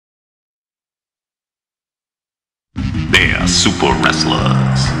They are super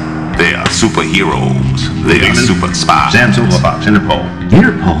wrestlers. They are superheroes. They are super spies. Sam Silverfox, Interpol.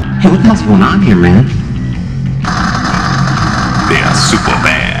 Interpol? Hey, what the hell's going on here, man? They are super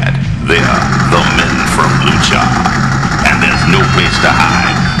bad. They are the men from LUCHA. And there's no place to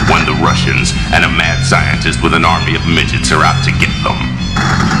hide when the Russians and a mad scientist with an army of midgets are out to get them.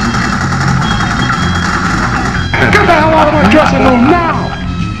 Get the hell out of my dressing room now!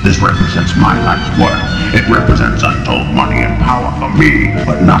 This represents my life's work. It represents untold money and power for me,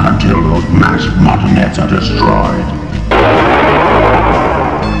 but not until those massive martinets are destroyed.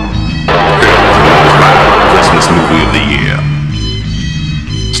 Christmas movie of the year.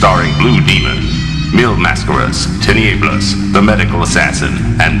 Starring Blue Demon, Mil Mascaras, Tenieblas, the Medical Assassin,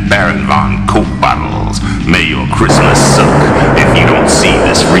 and Baron Von Coke Bottles. May your Christmas suck if you don't see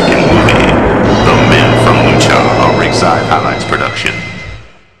this freaking movie. The Men from LUCHA, a Ringside Highlights production.